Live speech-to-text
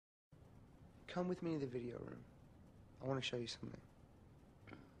Come with me to the video room. I want to show you something.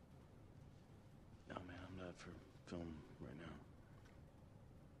 No, man, I'm not for film right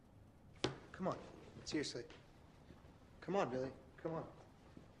now. Come on. Seriously. Come on, Billy. Come on.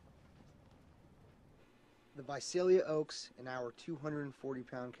 The Visalia Oaks and our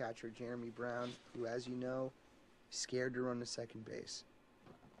 240-pound catcher, Jeremy Brown, who, as you know, is scared to run to second base.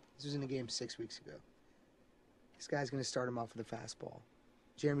 This was in a game 6 weeks ago. This guy's going to start him off with a fastball.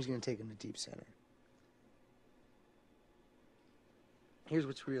 Jeremy's going to take him to deep center. Here's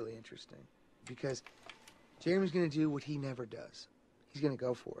what's really interesting. Because Jeremy's going to do what he never does. He's going to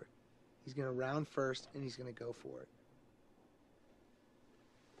go for it. He's going to round first, and he's going to go for it.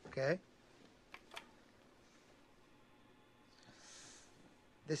 Okay?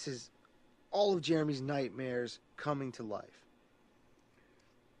 This is all of Jeremy's nightmares coming to life.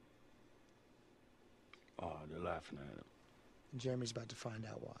 Oh, they're laughing at him. And Jeremy's about to find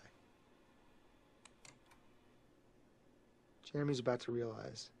out why. Jeremy's about to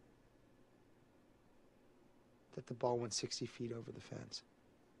realize that the ball went 60 feet over the fence.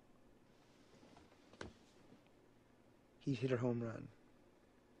 He hit a home run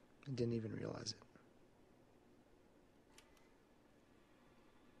and didn't even realize it.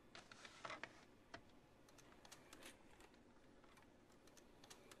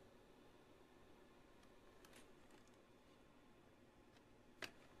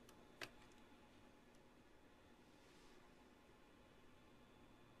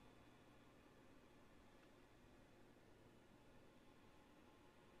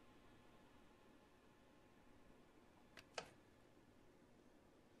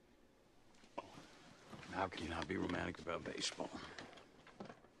 How can you not be romantic about baseball?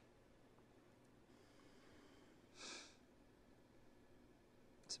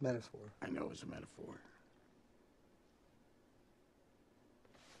 It's a metaphor. I know it's a metaphor.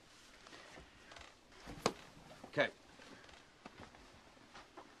 Okay.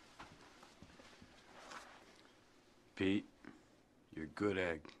 Pete, you're a good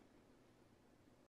egg.